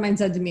a friend of mine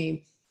said to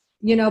me,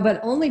 but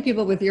only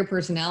people with your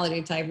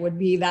personality type would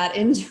be that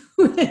into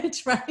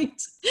it,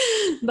 right?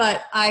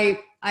 But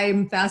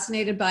I'm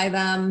fascinated by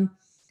them.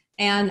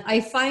 And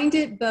I find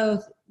it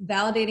both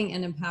validating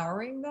and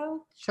empowering,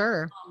 though.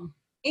 Sure.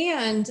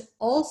 And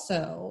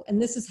also, and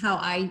this is how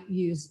I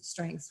use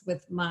strengths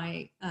with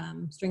my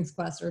Strengths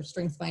Quest or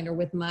Strengths Finder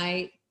with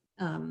my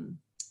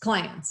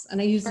clients,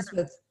 and I use this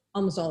with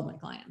almost all of my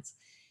clients,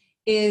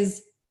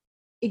 is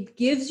it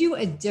gives you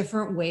a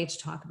different way to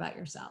talk about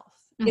yourself.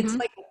 It's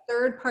like a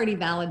third-party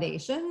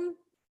validation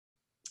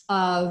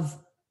of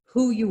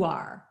who you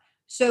are.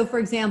 So, for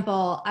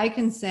example, I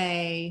can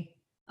say,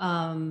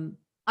 I'm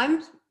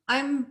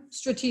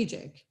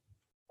strategic.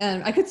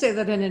 And I could say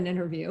that in an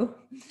interview.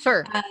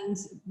 Sure. And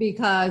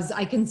because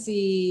I can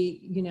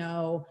see,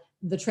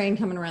 the train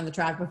coming around the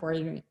track before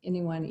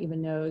anyone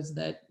even knows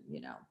that,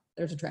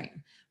 there's a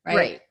train,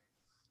 right?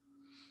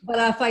 But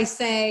if I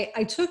say,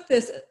 I took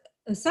this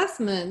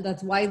assessment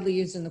that's widely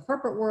used in the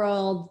corporate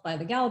world by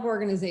the Gallup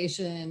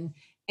organization,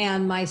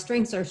 and my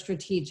strengths are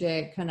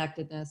strategic,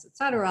 connectedness, et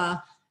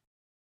cetera.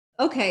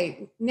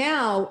 Okay,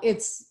 now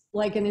it's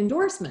like an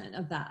endorsement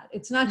of that.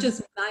 It's not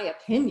just my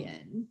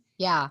opinion.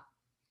 Yeah.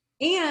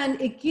 And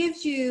it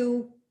gives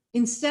you,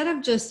 instead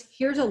of just,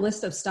 here's a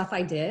list of stuff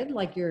I did,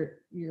 like your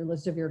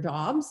list of your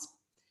jobs,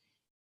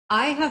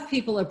 I have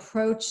people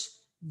approach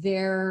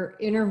their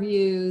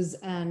interviews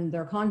and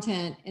their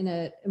content in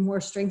a more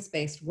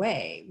strengths-based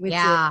way, which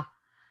is,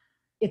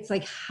 it's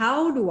like,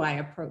 how do I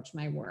approach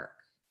my work?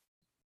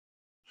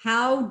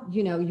 How,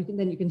 you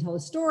can tell a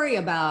story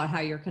about how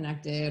you're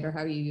connected or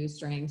how you use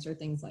strengths or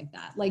things like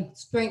that.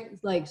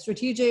 Like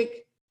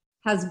strategic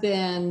has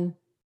been,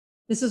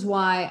 this is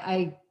why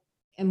I've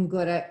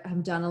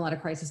done a lot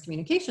of crisis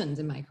communications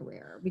in my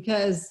career,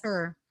 because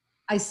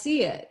I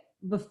see it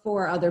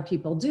before other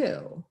people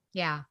do.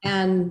 Yeah.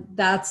 And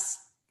that's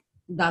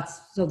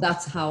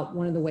how,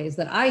 one of the ways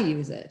that I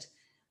use it.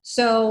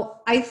 So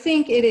I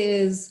think it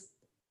is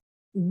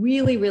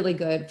really, really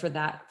good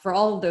for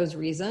all of those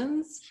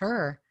reasons.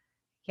 Sure.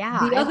 Yeah.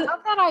 I love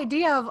that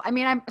idea of,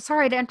 I'm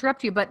sorry to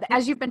interrupt you, but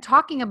as you've been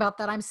talking about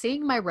that, I'm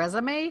seeing my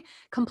resume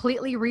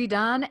completely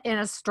redone in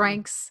a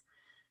strengths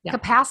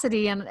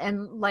capacity.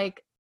 And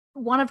like,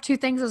 one of two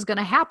things is going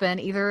to happen.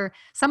 Either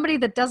somebody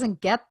that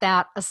doesn't get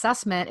that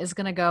assessment is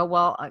going to go,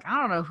 well,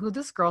 I don't know who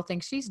this girl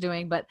thinks she's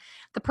doing, but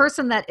the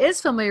person that is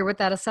familiar with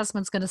that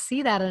assessment is going to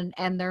see that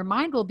and their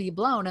mind will be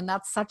blown. And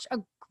that's such a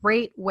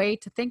great way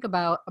to think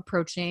about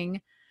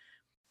approaching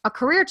a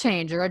career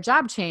change or a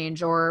job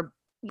change or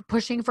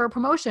pushing for a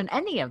promotion,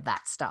 any of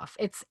that stuff.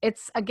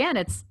 It's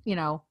again,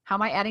 how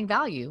am I adding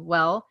value?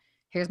 Well,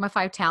 here's my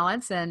 5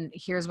 talents and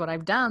here's what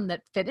I've done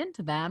that fit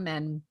into them.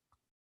 And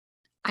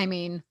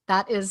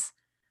that is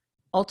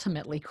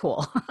ultimately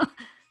cool.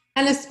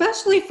 And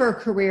especially for a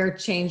career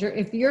changer,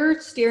 if you're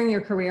steering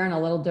your career in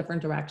a little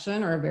different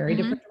direction or a very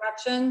different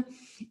direction,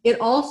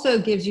 it also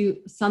gives you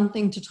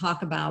something to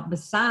talk about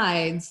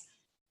besides,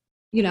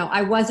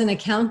 I was an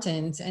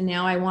accountant and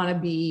now I want to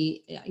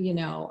be,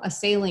 a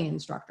sailing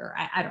instructor.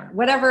 I don't know,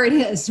 whatever it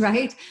is,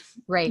 right?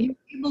 Right. You're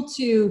able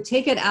to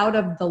take it out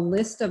of the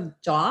list of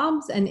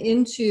jobs and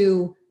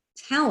into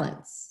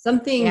talents,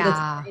 something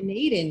that's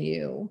innate in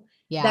you.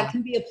 That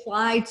can be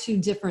applied to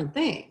different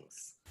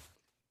things.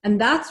 And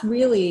that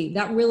really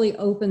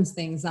opens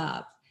things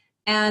up.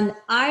 And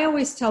I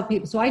always tell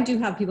people, so I do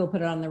have people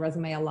put it on their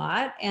resume a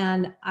lot.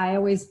 And I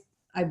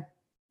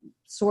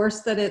source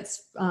that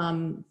it's,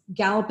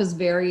 Gallup is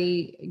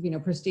very,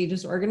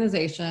 prestigious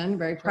organization,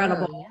 very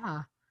credible.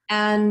 Yeah.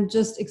 And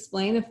just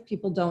explain, if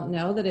people don't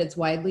know, that it's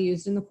widely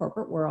used in the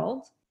corporate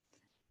world.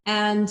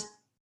 And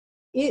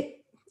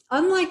it,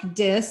 unlike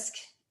DISC,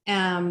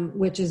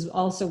 which is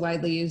also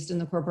widely used in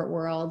the corporate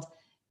world,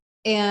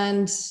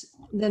 and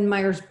then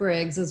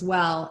Myers-Briggs as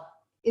well.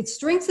 Its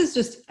strengths is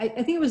just, I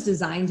think it was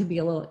designed to be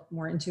a little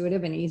more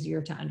intuitive and easier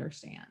to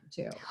understand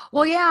too.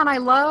 Well, yeah. And I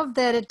love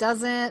that it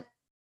doesn't,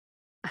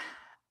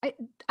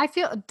 I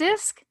feel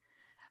DISC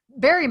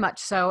very much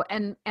so.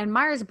 And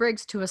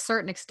Myers-Briggs to a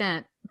certain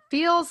extent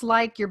feels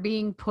like you're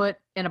being put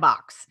in a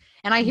box.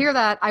 And I hear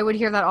that, I would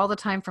hear that all the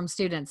time from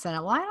students. And I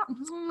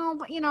don't know,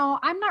 but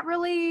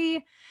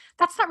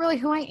that's not really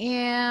who I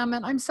am.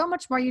 And I'm so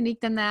much more unique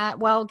than that.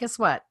 Well, guess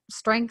what?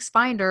 Strengths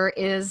Finder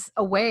is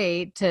a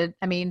way to,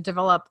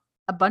 develop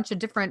a bunch of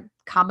different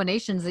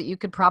combinations that you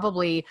could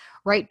probably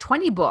write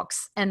 20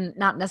 books and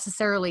not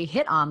necessarily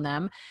hit on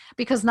them,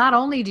 because not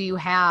only do you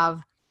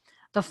have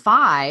the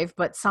 5,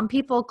 but some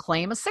people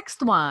claim a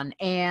 6th one,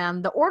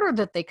 and the order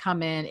that they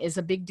come in is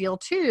a big deal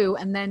too.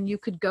 And then you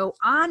could go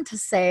on to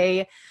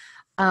say,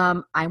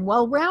 I'm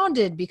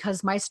well-rounded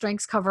because my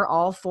strengths cover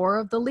all 4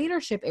 of the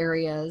leadership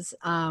areas.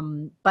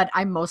 But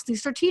I'm mostly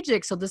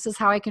strategic. So this is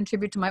how I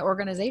contribute to my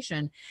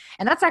organization.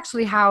 And that's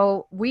actually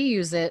how we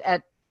use it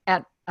at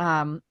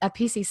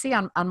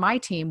PCC on my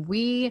team.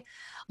 We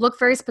look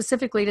very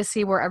specifically to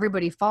see where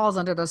everybody falls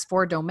under those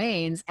 4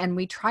 domains. And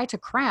we try to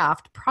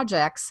craft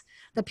projects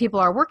that people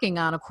are working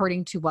on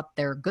according to what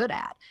they're good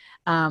at.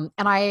 And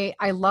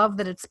I love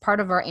that it's part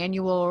of our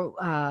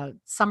annual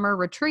summer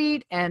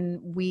retreat. And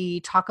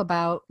we talk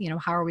about,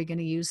 how are we going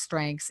to use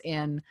strengths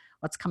in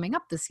what's coming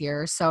up this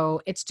year.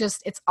 So it's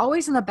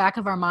always in the back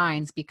of our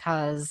minds,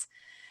 because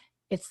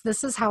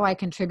this is how I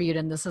contribute,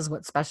 and this is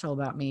what's special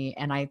about me.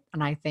 And I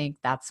think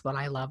that's what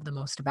I love the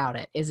most about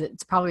it, is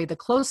it's probably the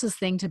closest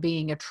thing to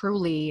being a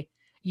truly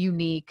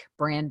unique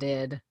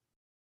branded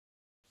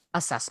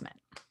assessment.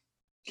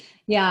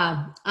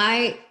 Yeah,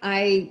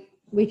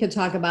 we could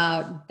talk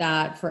about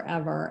that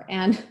forever.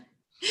 And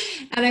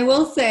I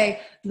will say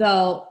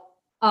though,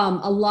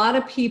 a lot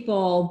of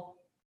people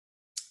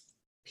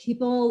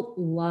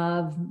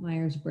love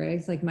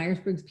Myers-Briggs. Like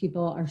Myers-Briggs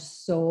people are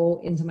so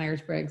into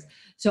Myers-Briggs.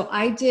 So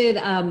I did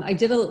a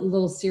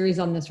little series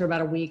on this for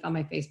about a week on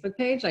my Facebook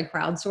page. I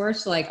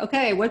crowdsourced, like,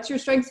 okay, what's your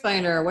strengths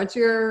finder? What's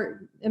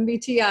your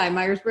MBTI,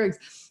 Myers-Briggs?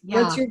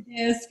 Yeah. What's your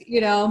DISC,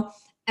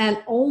 and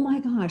oh my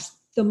gosh,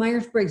 the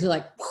Myers-Briggs are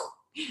like,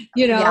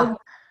 Yeah.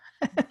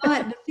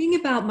 But the thing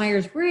about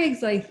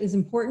Myers-Briggs, like, is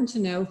important to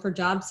know for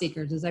job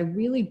seekers, is I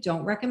really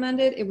don't recommend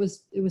it. It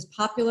was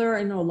popular.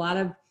 I know a lot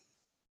of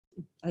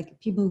like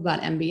people who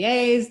got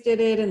MBAs did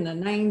it in the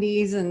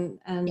 90s, and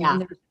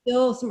there's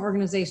still some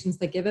organizations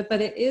that give it, but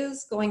it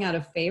is going out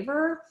of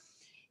favor.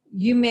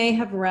 You may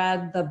have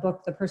read the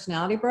book, The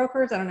Personality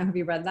Brokers. I don't know. Have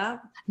you read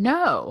that?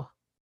 No.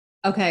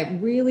 Okay.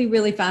 Really,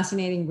 really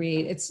fascinating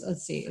read. It's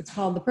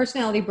called The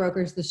Personality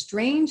Brokers, The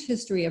Strange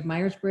History of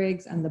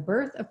Myers-Briggs and the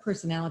Birth of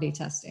Personality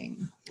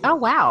Testing. Oh,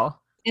 wow.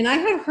 And I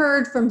had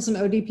heard from some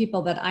OD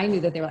people that I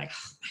knew that they were like,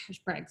 oh,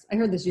 Myers-Briggs. I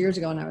heard this years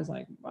ago and I was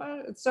like,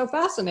 what? It's so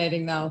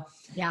fascinating though.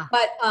 Yeah.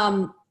 But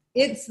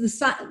it's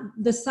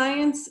the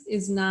science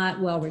is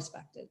not well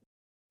respected.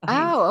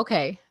 Oh,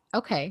 okay.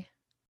 Okay.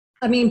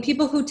 I mean,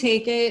 people who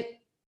take it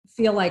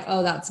feel like,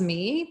 oh, that's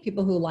me.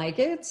 People who like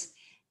it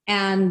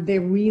and they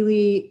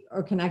really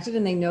are connected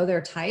and they know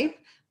their type.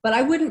 But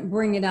I wouldn't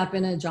bring it up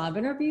in a job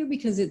interview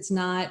because it's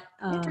not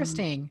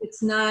interesting.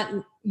 It's not,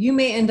 you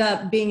may end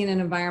up being in an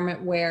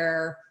environment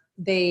where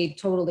they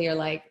totally are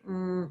like,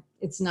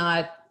 it's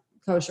not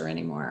kosher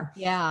anymore.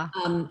 Yeah.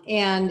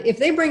 And if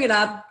they bring it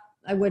up,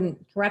 I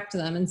wouldn't correct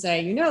them and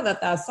say,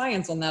 that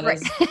science on that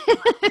is,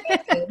 I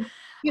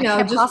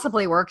can't just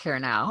possibly work here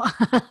now.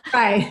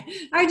 right.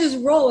 I just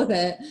roll with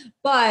it.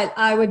 But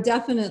I would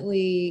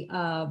definitely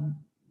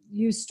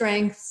use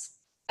strengths.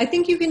 I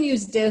think you can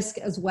use DISC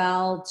as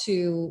well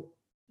to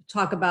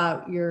talk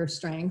about your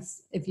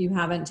strengths if you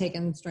haven't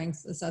taken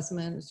strengths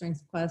assessment or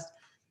strengths quest.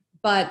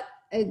 But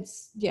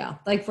it's,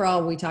 like for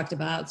all we talked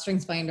about,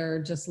 Strengths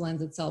Finder just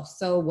lends itself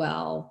so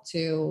well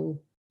to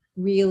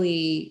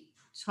really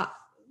talk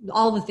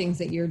all the things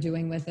that you're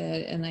doing with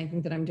it. And I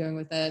think that I'm doing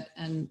with it.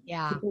 And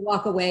people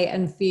walk away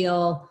and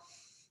feel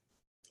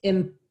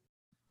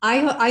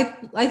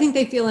I think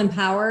they feel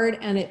empowered,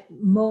 and it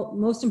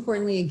most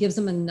importantly, it gives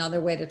them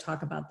another way to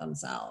talk about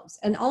themselves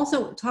and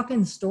also talk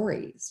in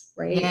stories,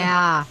 right?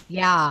 Yeah.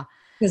 Yeah.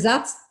 Because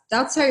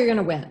that's how you're going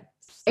to win.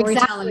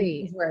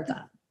 Exactly. Is where it's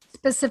at.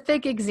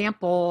 Specific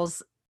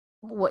examples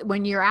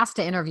when you're asked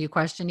to interview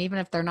question, even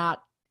if they're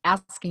not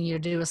asking you to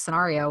do a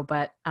scenario,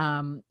 but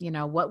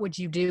what would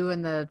you do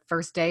in the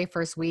first day,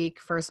 first week,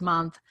 first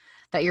month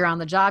that you're on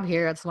the job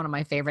here? That's one of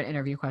my favorite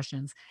interview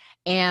questions.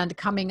 And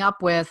coming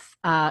up with,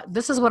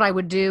 this is what I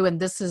would do, and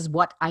this is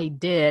what I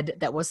did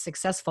that was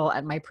successful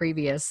at my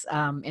previous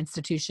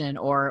institution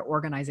or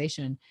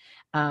organization.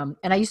 And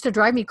I used to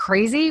drive me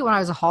crazy when I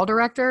was a hall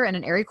director and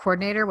an area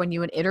coordinator, when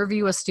you would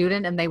interview a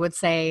student and they would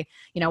say,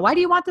 why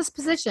do you want this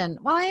position?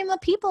 Well, I am a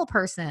people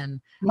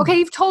person. Mm-hmm. Okay,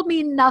 you've told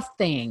me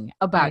nothing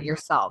about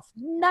yourself.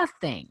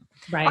 Nothing.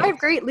 Right. I have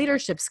great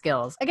leadership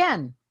skills.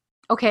 Again,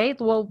 okay,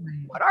 well,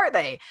 what are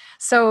they?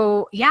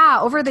 So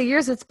over the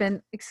years it's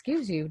been,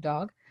 excuse you,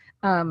 dog.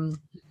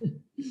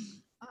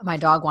 My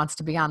dog wants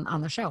to be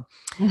on the show.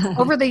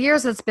 Over the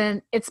years, it's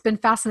been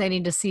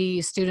fascinating to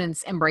see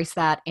students embrace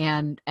that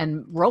and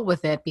roll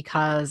with it,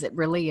 because it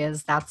really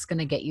is, that's going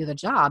to get you the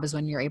job, is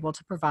when you're able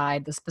to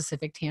provide the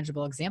specific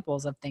tangible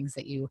examples of things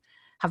that you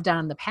have done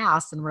in the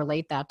past and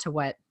relate that to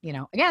what,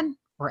 again,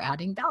 we're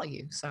adding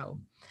value. So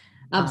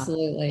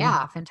absolutely.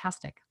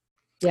 Fantastic.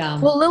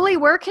 Yeah. Well, Lilly,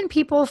 where can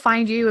people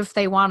find you if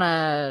they want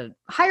to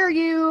hire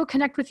you,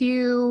 connect with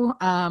you,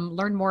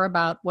 learn more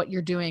about what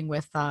you're doing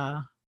with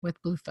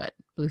Bluefeet?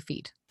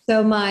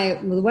 So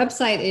the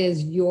website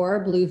is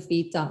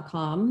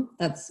yourbluefeet.com.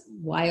 That's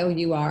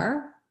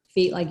YOUR,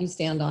 feet like you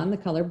stand on, the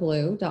color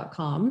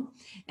blue.com.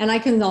 And I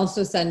can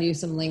also send you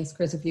some links,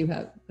 Chris, if you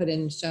have put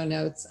in show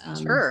notes.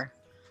 Sure.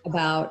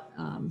 About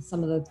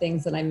some of the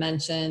things that I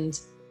mentioned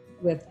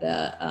with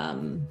the,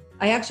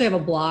 I actually have a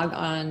blog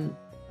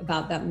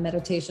about that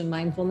meditation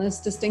mindfulness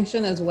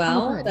distinction as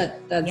well. Oh,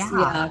 that's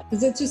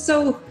because it's just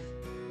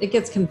it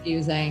gets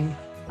confusing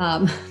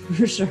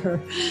for sure.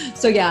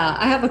 So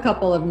I have a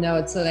couple of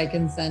notes that I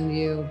can send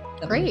you.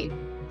 Great.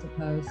 To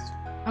post.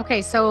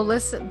 Okay, so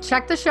listen,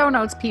 check the show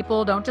notes,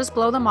 people. Don't just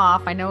blow them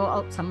off. I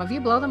know some of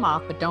you blow them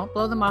off, but don't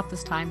blow them off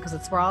this time because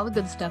it's where all the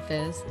good stuff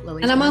is.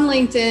 Lilly's And I'm on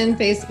LinkedIn,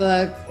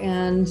 Facebook,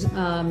 and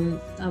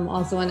I'm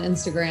also on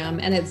Instagram.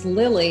 And it's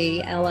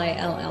Lilli,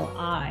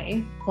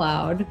 Lilli,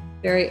 Cloud.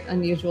 Very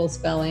unusual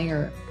spelling,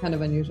 or kind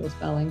of unusual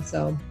spelling.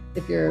 So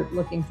if you're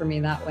looking for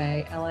me that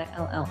way,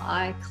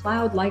 Lilli,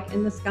 Cloud, like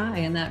in the sky.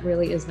 And that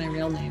really is my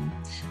real name.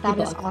 That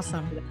is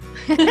awesome.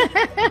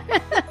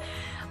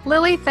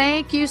 Lilli,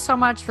 thank you so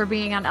much for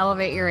being on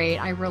Elevate Your 8.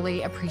 I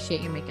really appreciate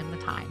you making the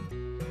time.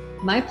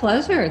 My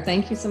pleasure.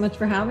 Thank you so much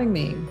for having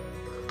me.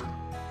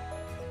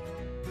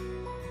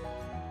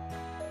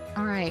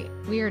 All right,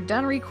 we are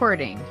done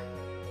recording.